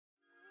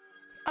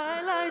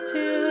I lied to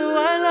you,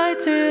 I lied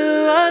to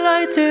you, I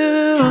lied to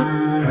you.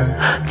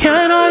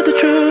 Can't hide the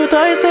truth,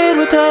 I stayed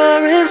with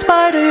her in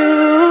spite of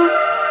you.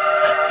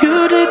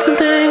 You did some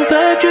things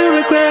that you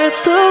regret,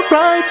 still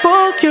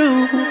rightful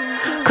you.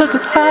 Cause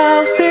this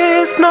house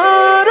is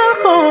not a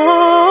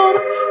home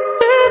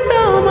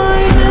without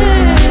my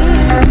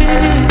baby.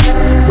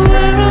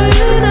 Where are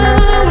you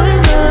now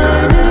when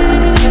I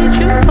need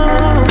you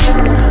home?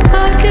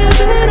 I give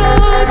it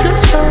all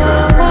just to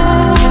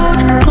hold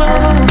you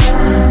close.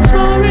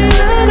 Sorry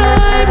that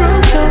I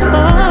broke your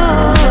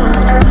heart.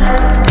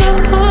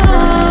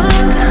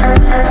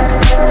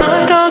 My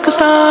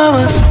darkest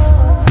hours.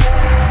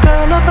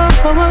 Girl, I felt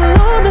so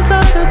alone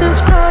inside of this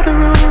crowded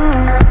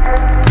room.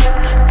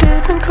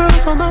 Different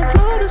curls on the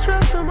floor,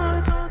 distracting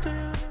my thoughts of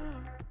you.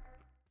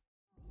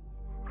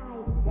 I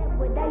said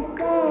what I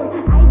said.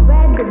 I'd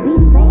rather be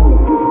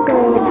famous instead. I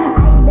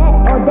let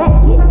all that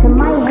get to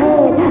my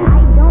head. I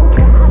don't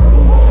care how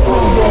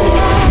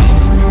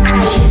I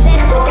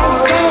said what I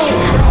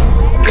said. I'd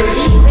rather be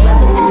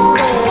famous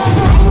instead. I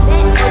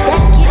let all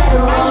that get to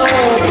my head. My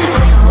whole life is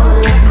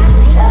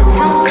so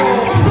tumbled.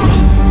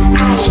 I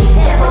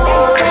said what I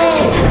said. I'd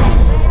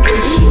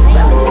rather be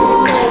famous instead.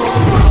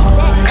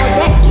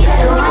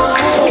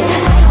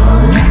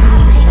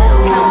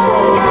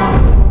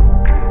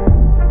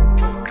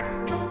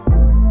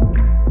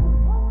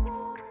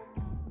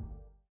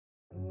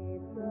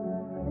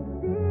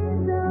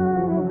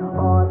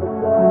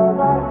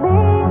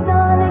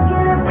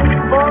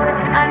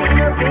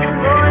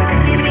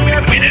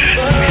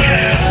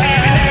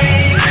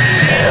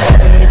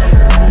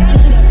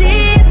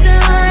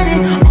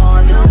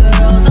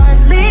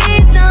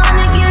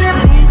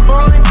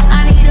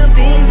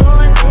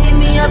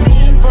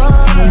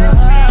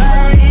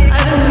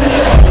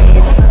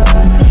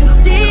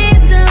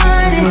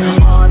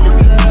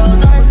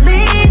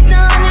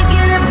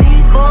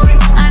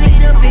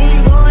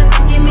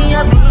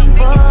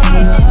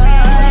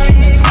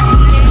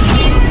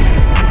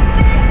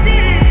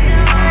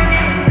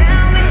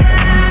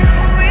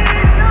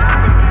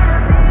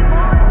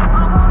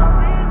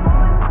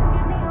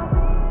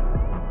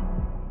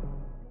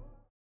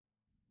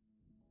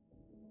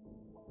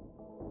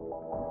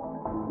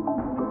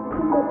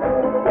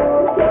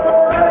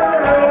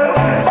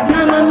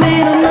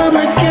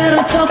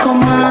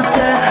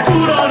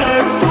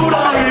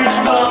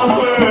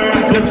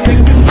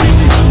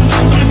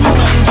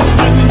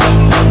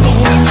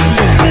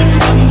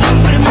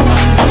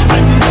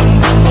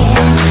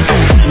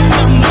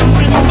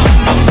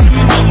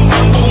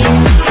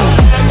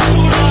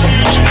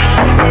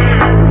 let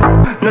all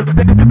that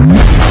get to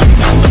my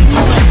head. My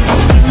whole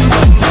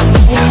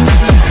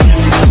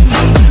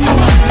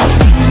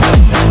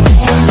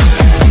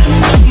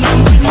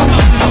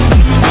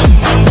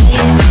life is so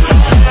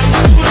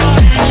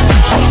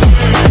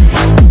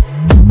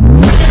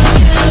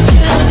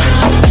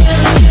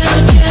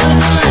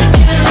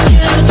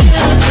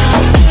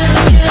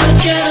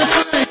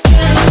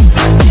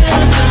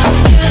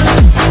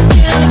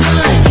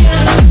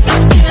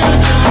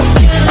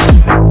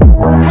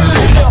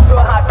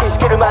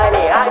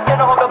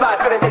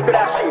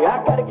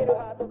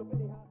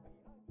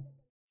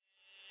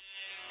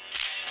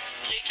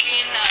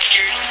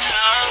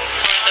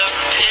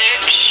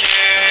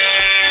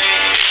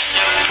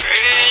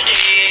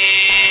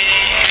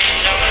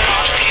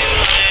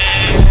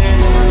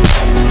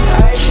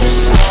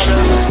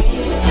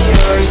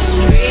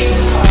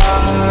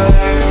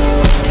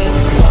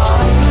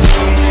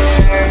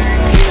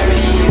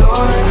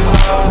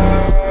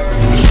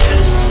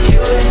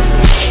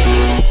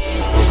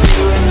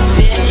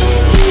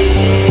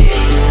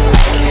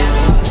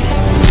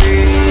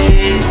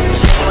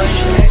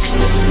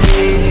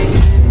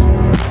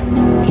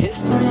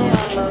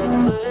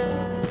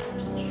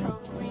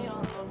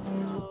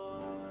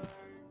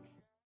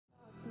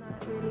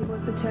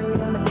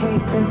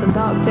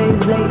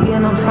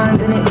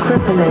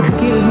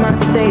Excuse my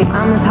state,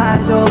 I'm as high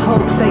as your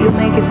hopes that you'll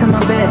make it to my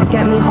bed,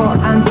 get me hot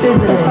and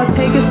sizzling. If I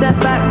take a step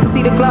back to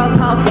see the glass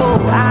half full,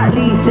 at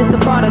least it's the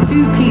Prada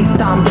two-piece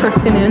that I'm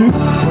tripping in.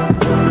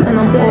 And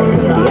I'm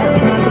already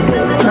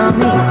acting not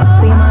me,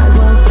 so you might as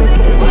well stick it.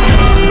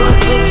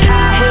 Bitch,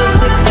 high heels,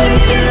 6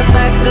 inch in the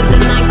back of the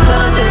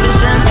nightclub, sipping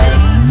champagne.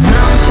 I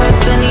don't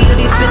trust any of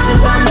these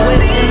bitches I'm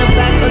with in the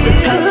back of the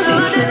taxi,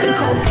 sniffing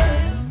coke.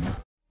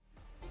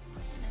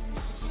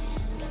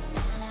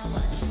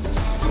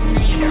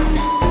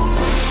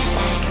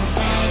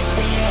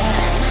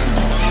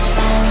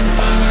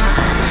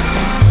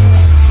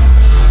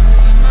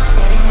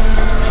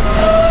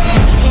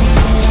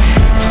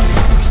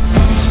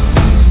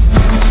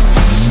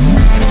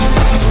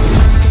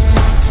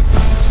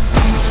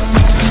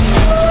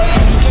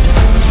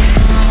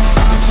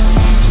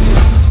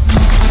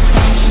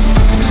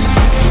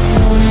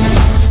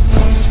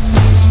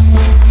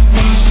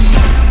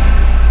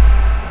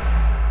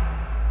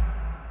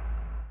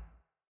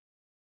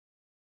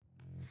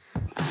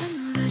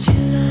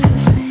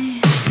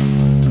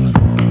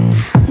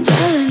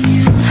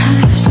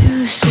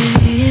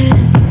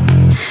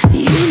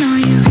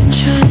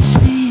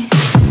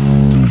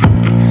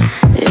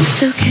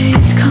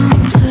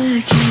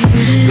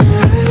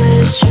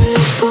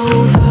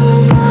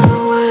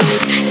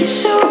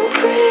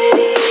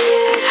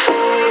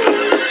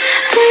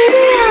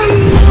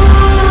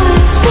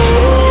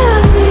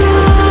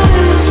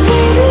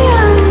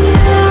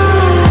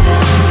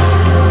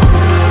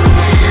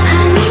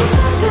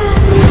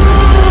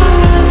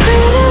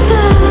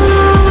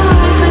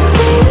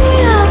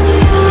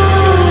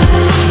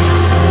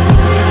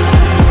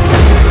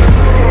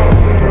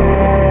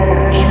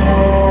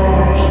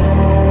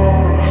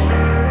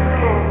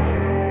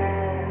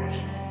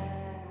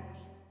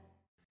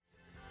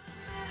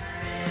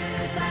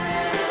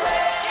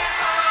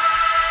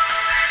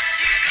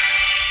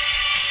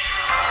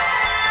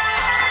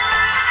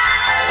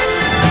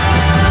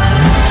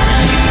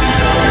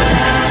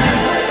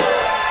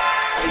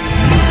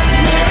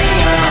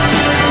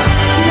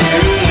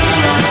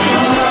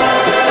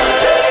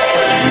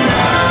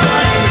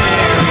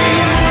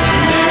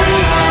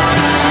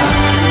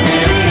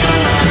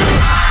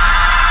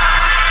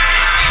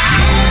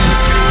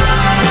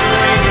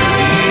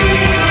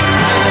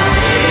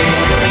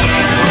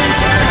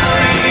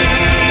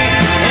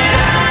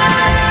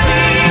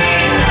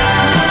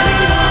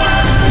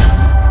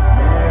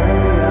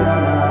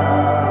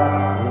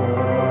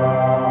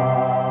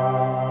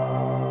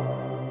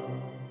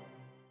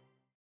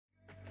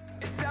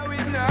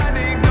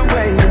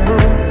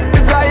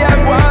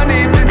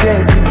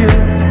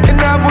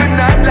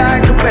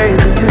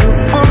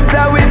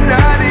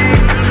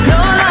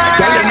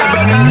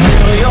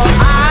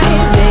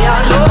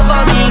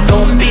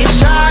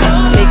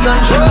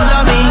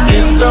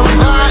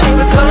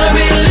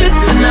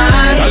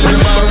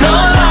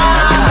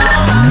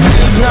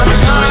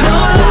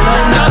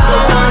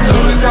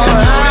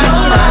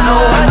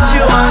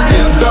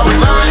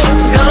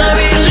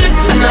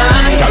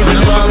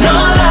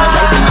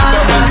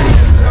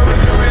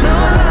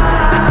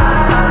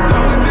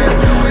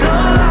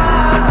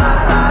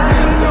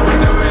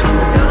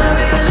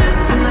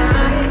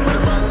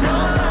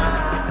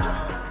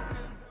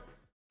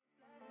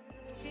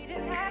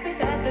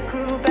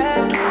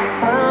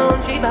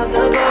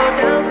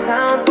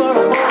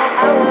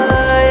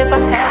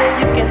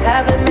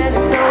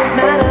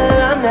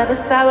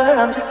 sour,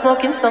 I'm just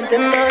smoking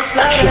something much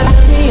louder. She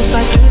asked me if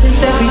I do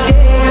this every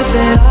day, I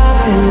said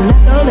often.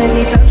 That's how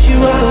many times she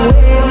rode the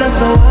wave, not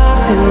so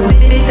often.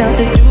 Baby's down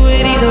to do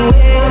it either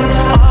way,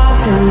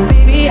 often.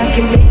 Baby, I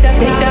can make that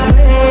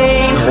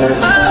rain.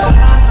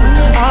 Often,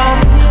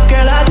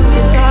 girl, I do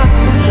this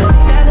often.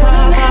 That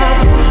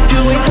often, do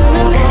it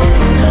often,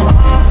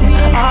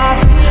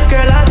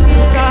 girl, I do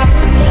this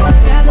often.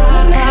 That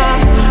often,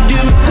 do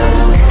it.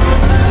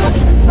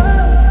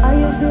 I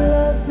usually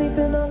love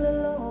sleeping all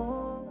alone.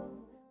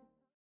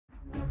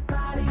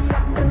 Body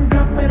up and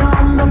drop it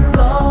on the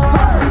floor.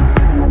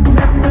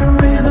 Let the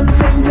rhythm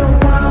change your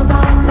world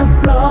on the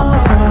floor.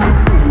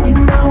 You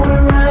know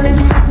we're running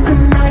shit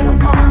tonight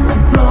on the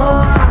floor.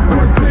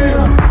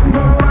 Brazil,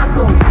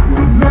 Morocco,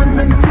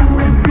 London to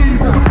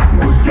Ibiza,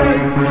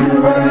 straight to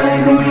LA,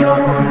 New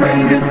York,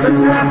 Vegas to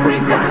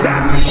Africa.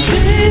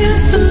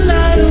 Dance the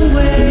night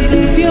away,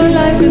 live your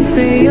life and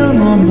stay young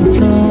on the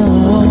floor.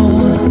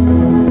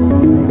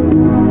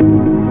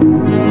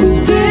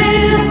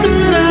 Dance the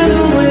night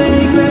away,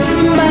 grab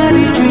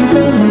somebody, drink a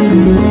little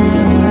more.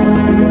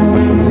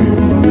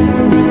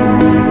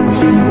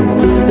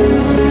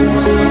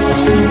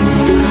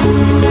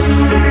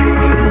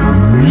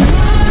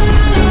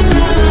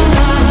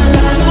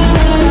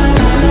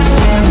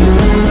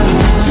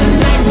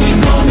 Tonight we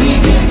gonna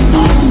get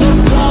on the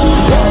floor.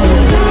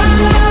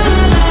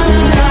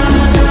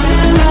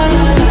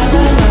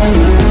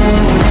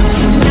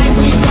 Tonight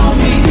we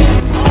gonna get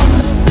on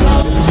the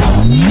floor.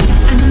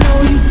 I know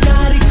you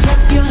got it,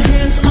 clap your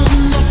hands on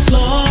the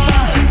floor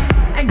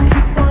and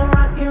keep on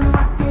rocking,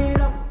 rock it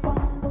up on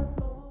the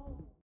floor.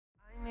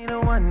 I need a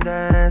one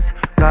dance,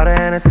 got a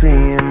Hennessy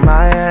in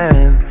my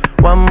hand.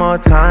 One more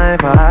time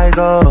before I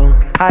go.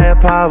 Higher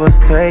powers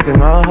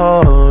taking a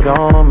hold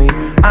on me.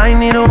 I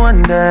need a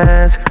one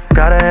dance,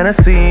 got a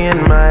Hennessy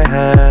in my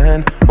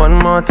hand. One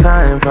more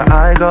time before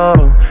I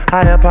go.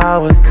 Higher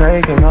powers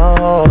taking a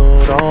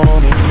hold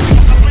on me.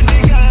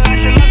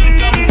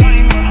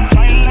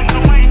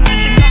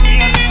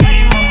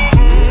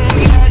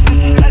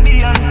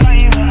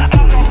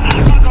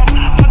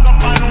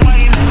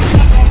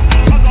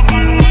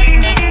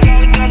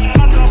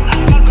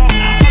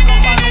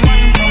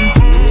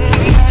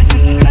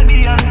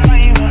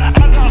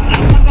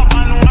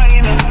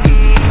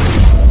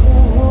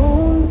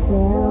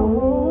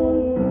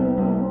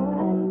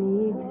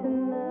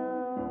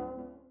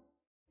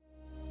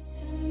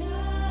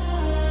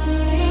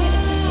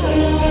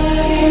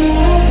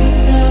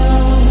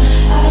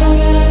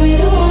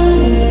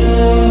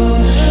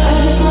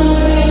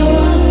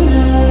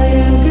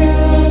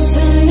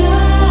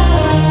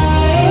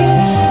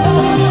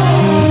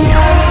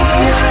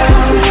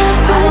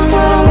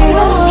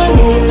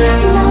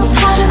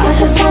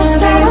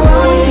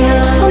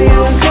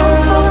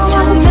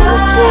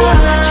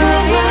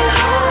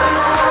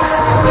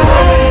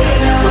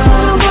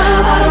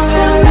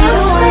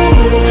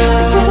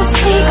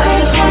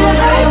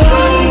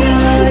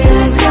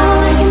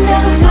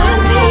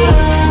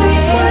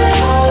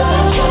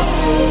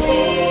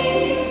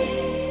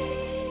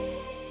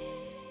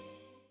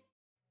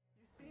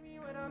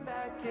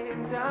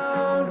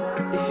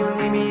 If you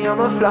need me,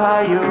 I'ma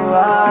fly you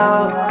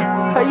out.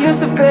 I used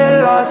to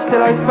feel lost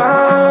till I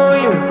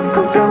found you.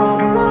 Come turn my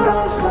world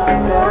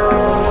upside down.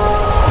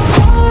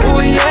 Oh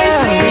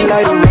yeah, we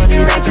like the money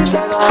that's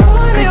together.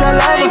 This a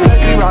life of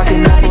flashy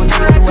rockin' up on the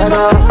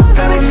weather.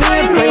 Come with me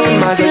and play with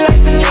my girl,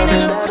 like me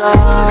even better.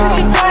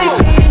 She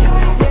PRIECY,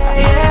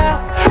 yeah, yeah.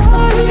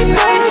 She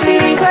PRIECY,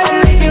 try to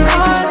leave you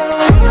racist.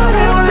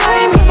 They don't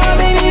like me, my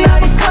baby, all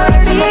these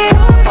currency.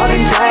 All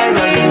these guys,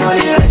 all these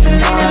money, that's the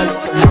love.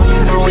 You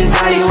know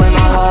exactly where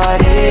my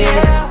heart is.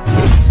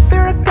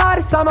 Spirit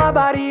goddess on my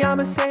body,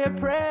 I'ma say a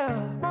prayer.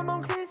 One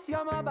more kiss,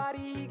 you're my body,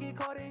 you get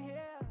caught in here.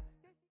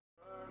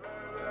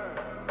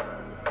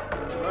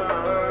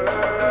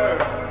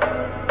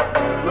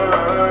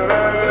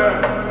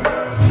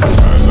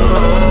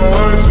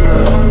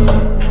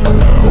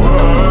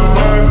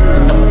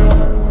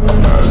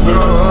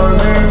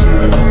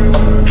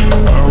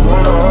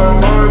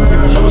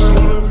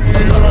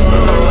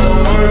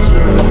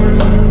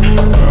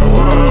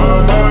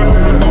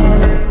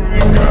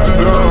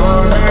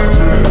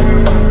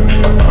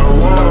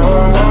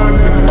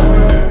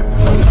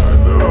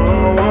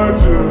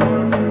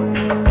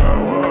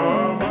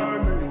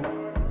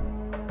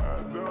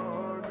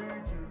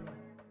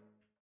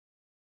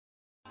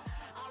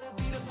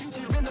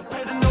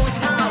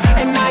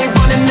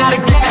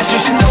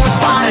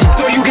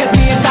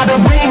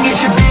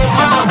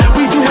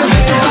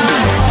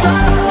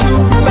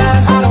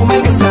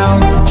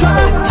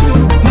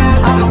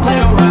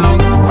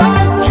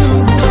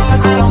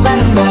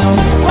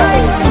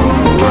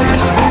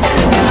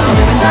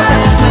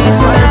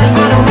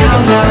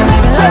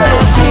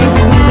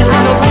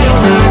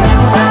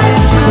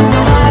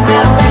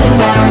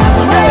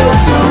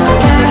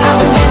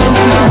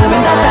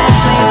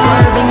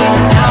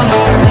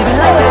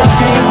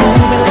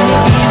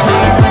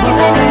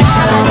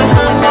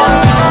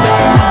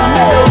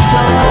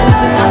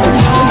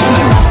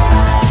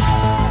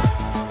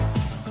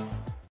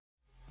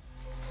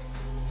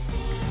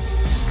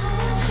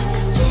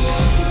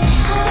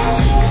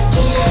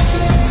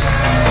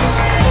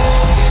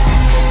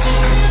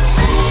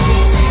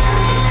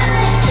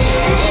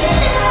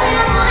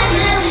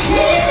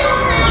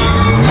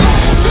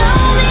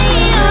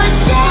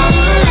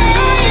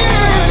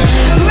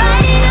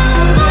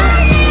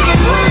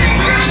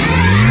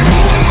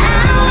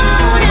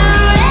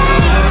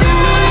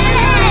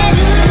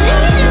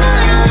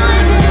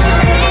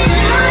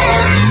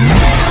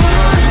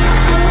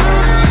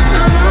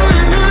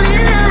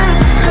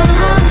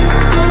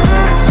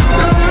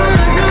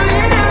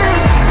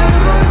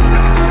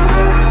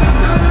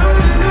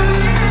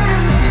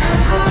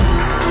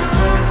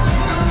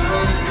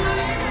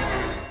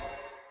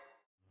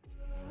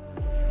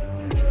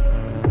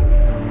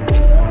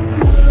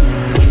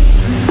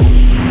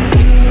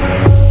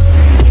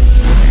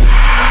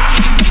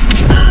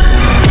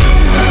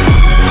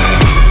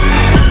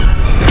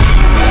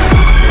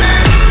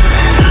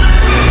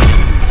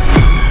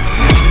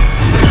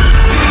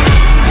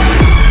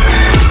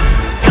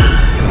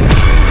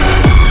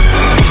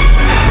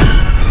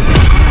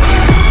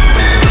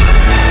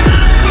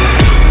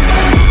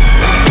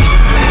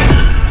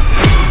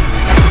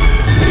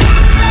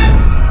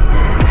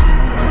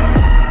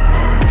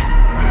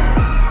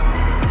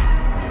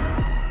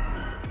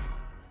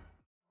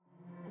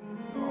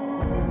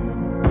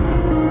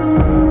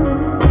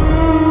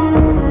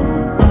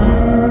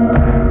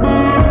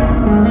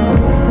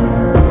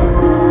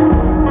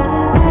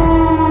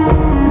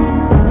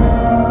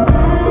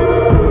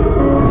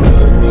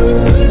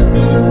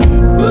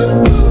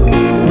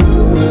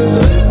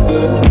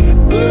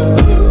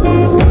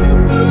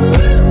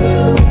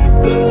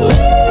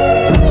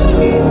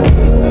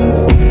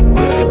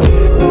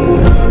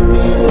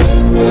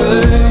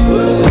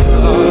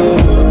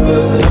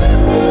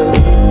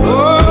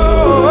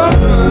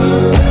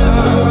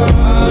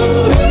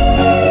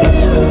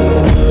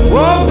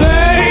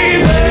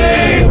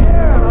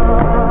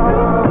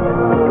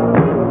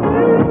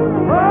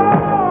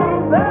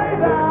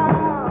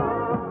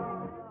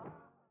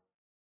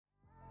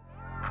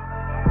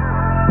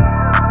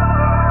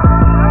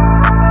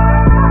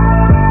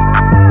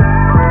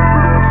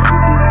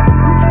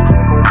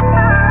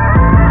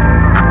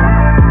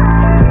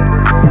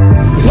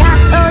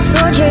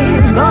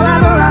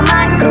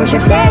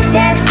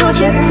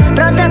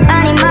 Просто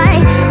понимай,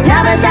 на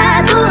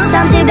высоту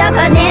сам себя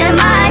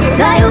поднимай.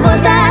 Свою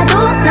пустоту,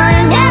 но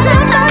и не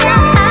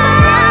заполняй.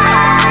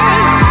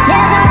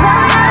 Не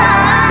заполняй.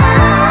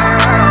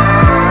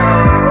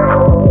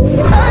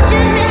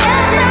 Хочешь меня,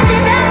 сам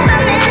себя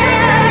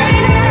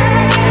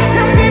поменяй.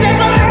 Сам себя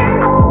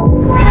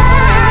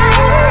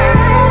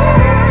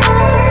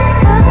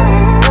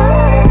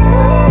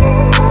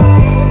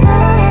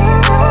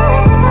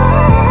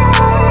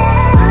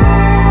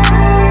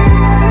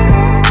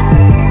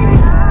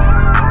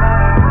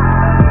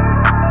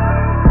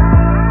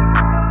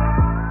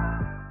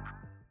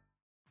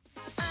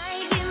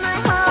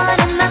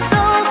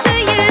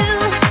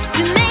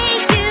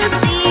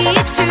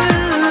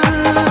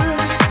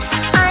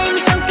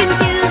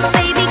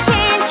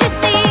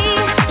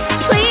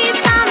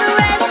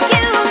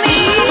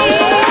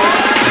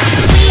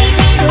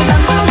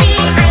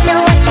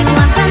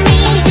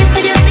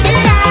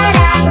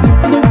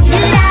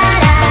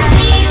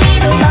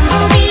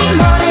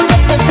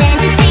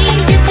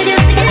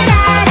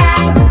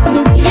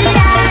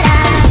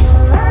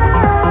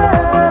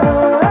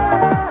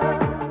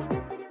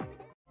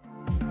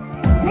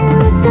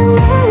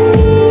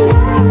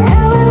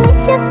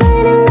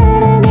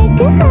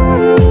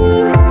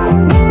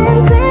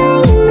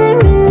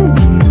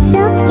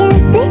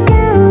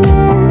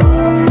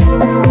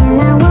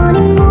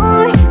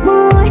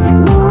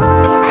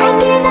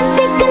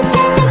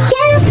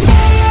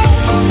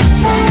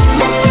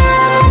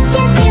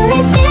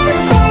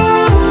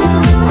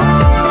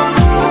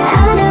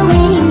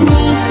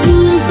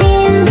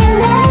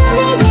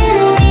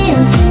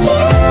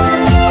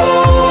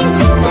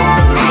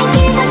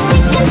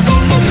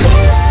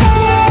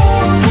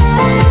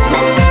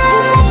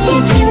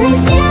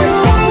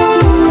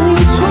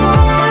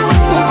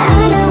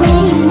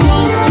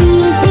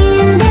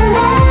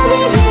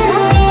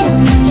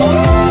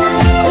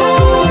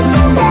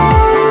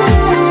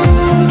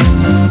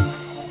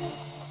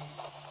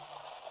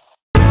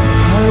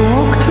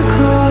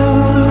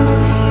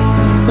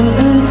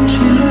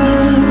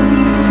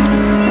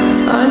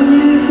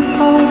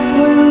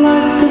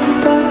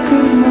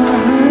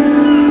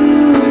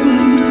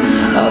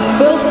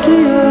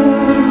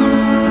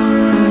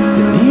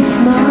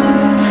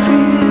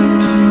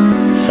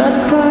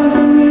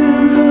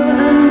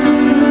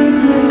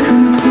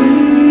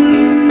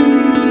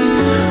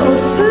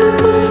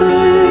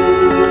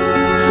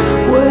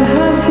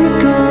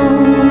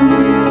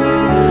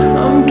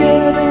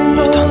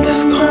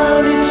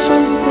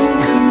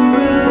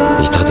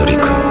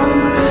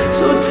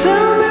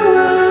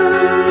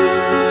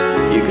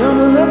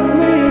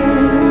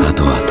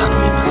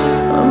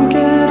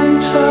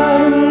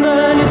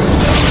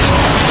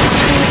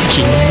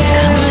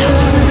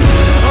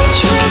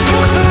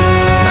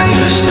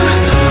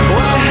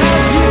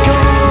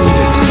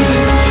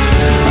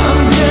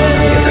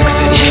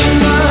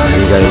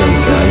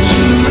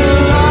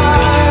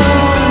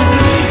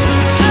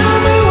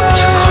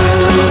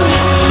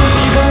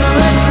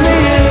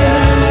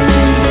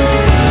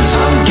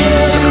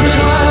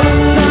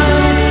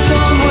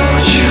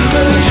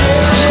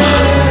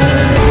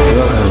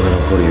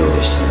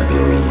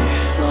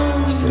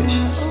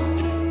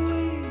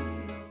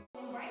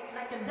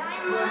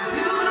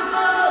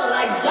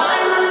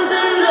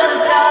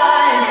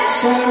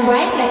Shine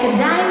bright like a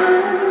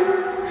diamond.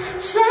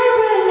 Shine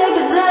bright like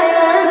a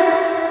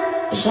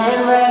diamond.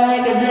 Shine bright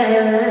like a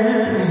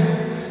diamond.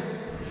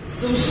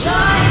 So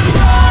shine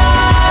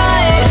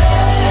bright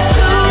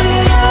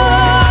tonight.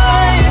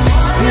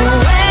 You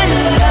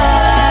and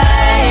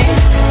I,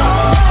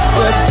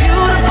 we're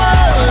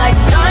beautiful like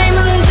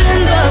diamonds in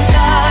the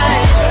sky.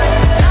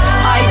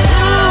 I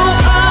do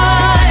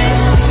find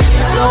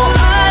so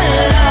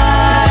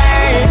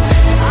alive.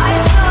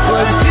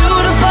 We're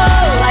beautiful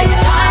like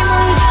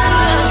diamonds in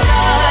the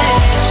sky.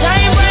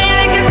 Shine bright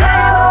like a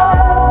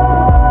diamond.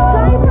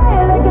 Shine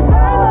bright like a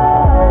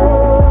diamond.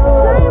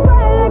 Shine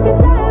bright like a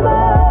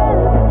diamond.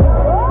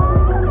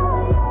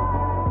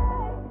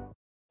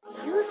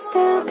 Used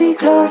to be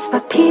close,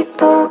 but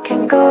people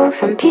can go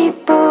from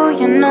people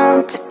you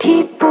know to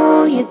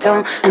people you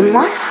don't. And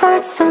what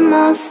hurts the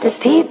most is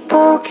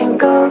people can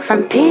go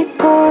from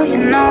people you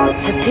know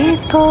to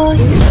people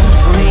you don't.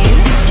 We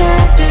used to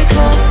be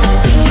close, but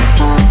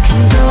people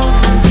can go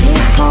from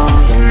people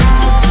you know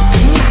to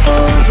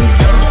people you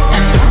don't.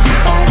 And what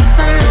hurts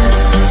the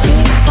most is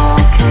people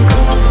can go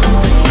from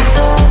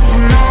people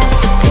you know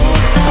to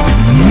people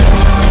you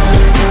don't.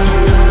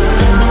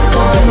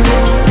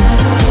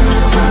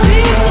 From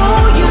people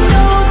you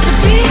know to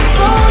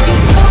people you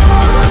don't.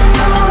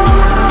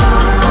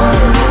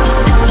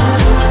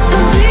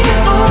 From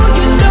people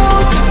you know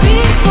to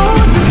people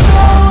you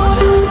don't.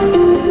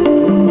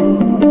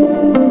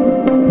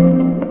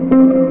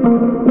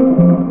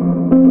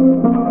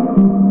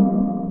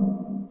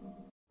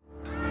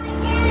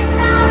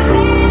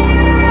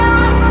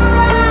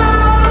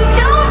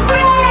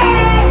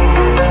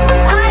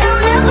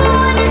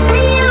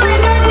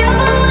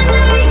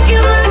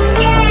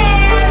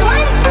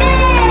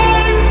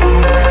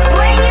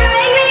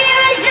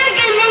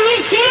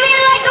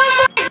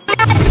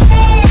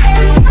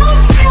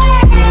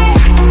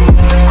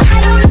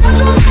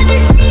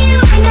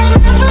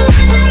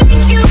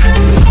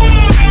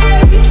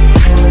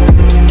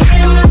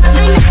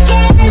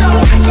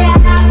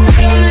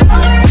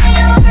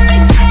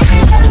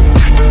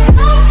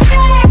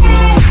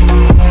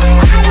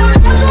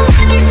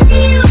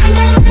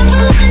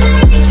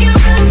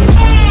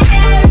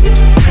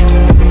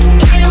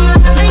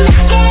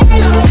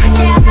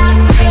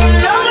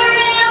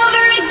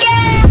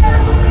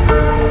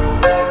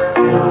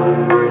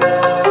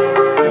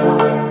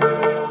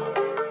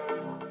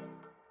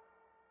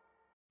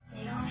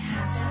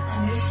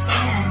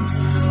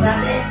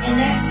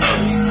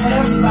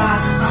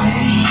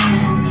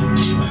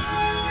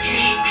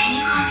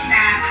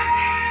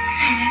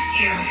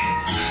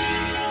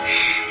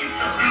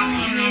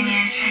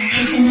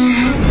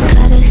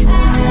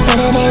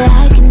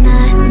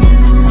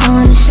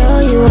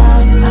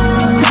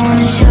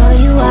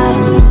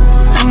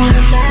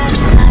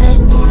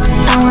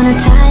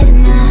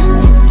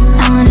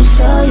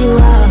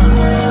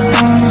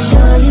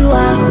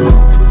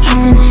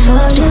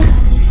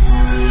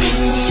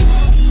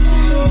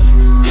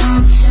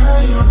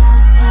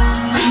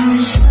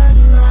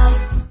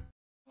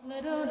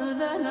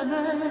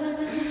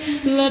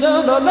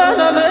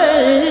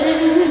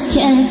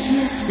 Can't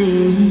you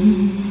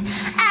see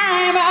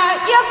I'm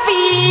at your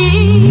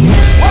feet?